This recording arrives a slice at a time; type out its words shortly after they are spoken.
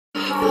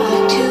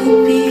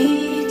to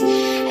beat,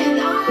 and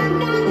I'm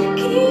not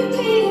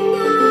keeping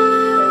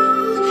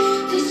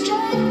up the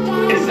strength I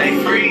It's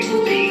a free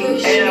need to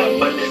DL,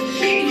 but this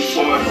beat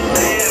for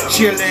sale.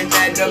 Chillin'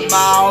 at the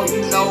mall,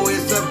 you know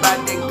it's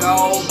about to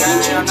go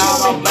down.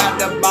 I'm about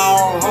to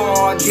ball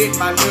hard, get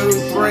my new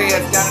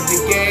threads down at the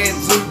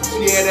Gadzooks.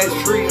 Yeah, that's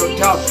real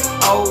talk.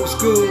 Old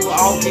school,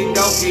 okie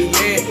dokie,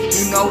 yeah.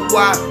 You know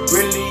why?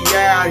 Really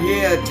out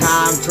here.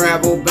 Time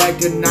travel back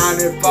to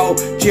 94.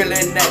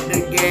 Chillin' at the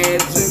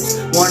Gadzooks.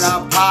 When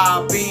I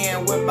pop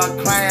in with my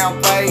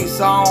clown face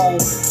on,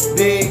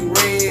 big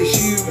red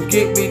shoes,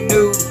 get me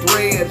new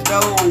threads,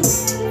 though.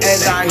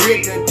 As I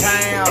hit the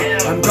town,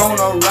 I'm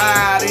gonna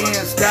ride in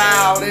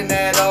style in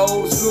that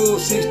old school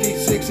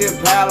 66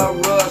 Impala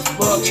Rust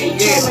bucket.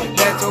 Yeah,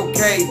 that's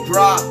okay.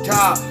 Drop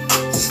top,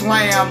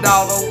 slammed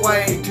all the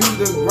way to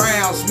the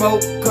ground.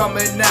 Smoke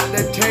coming out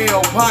the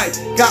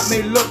tailpipe, got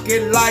me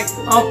looking like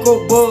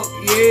Uncle Buck.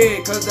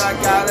 Yeah, cause I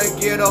gotta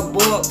get a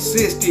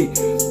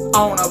 $1.60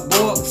 on a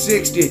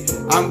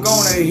 $1.60. I'm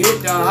gonna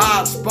hit the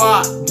hot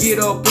spot, get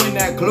up in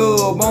that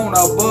club on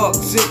a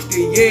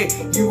 $1.60. Yeah,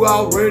 you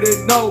already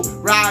know,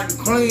 riding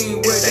clean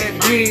with that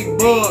big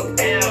buck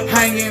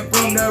hanging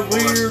from the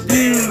rear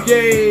view.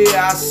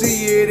 Yeah, I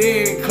see it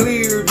in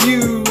clear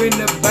view in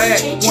the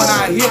back when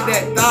I hit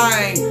that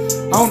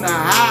thing on the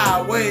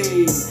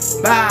highway,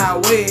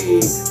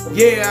 byway.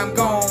 Yeah, I'm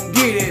gon'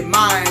 get it,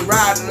 man.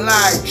 Riding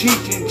like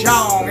Cheech and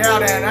Chong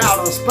out in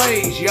outer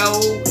space,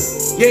 yo.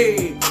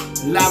 Yeah,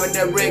 live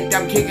direct,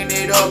 I'm kicking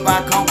it up,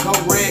 I come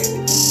correct.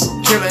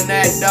 Chillin'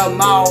 at the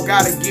mall,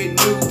 gotta get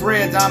new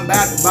threads, I'm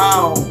about to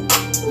ball.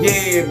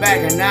 Yeah,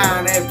 back in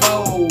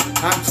 94,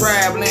 I'm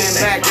traveling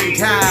back in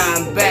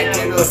time, back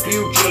to the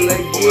future,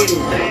 let's get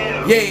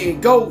it. Yeah,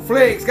 go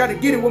flex, gotta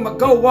get it with my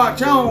go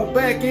watch on.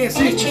 Back in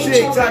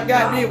 66, I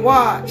got this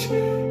watch.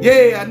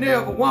 Yeah, I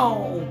never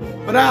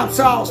won, but I'm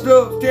sauced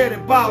up, steady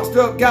bossed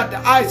up, got the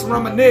ice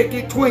around my neck,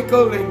 it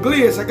twinkle and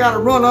gliss. I gotta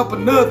run up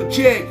another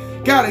check,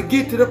 gotta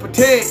get to the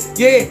protect.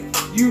 Yeah,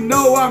 you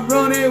know I'm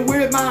running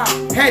with my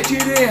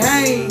hatchet in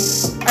hand.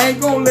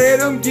 Ain't gonna let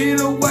them get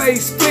away.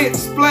 Split,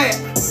 splat.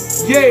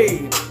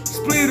 Yeah,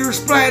 splitter,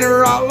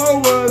 splatter all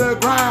over the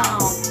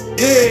ground.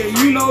 Yeah,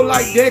 you know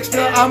like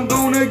Dexter, I'm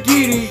gonna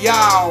get it,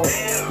 y'all.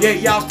 Yeah,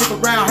 y'all stick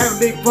around, having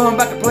big fun,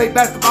 about to play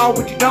basketball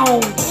with your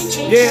dome.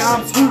 Yeah,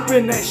 I'm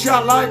swooping that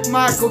shot like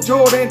Michael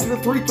Jordan to the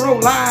free throw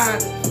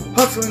line.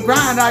 Hustle and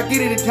grind, I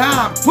get it in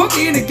time. Put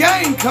me in the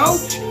game,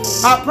 coach.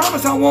 I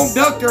promise I won't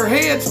duck their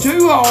heads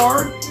too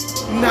hard.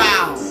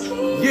 Now,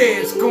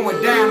 yeah, it's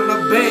going down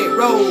the back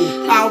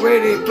road.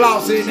 Already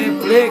flossing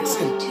and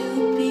flexing.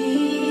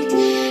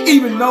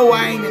 Even though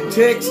I ain't in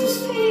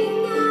Texas.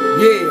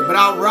 Yeah, but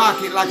I'll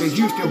rock it like a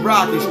Houston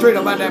Rocket. Straight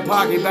up out that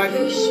pocket,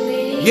 baby.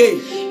 Yeah.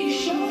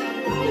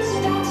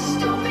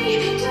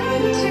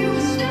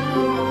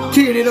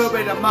 Kicking it up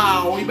at the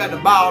mall. We about to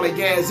ball at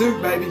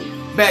Gadzook, baby.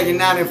 Back in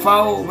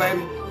 94,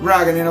 baby.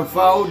 Rocking in a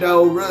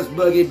photo, rust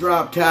buggy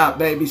drop top,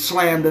 baby.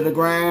 Slam to the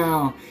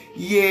ground.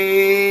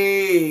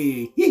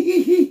 Yeah.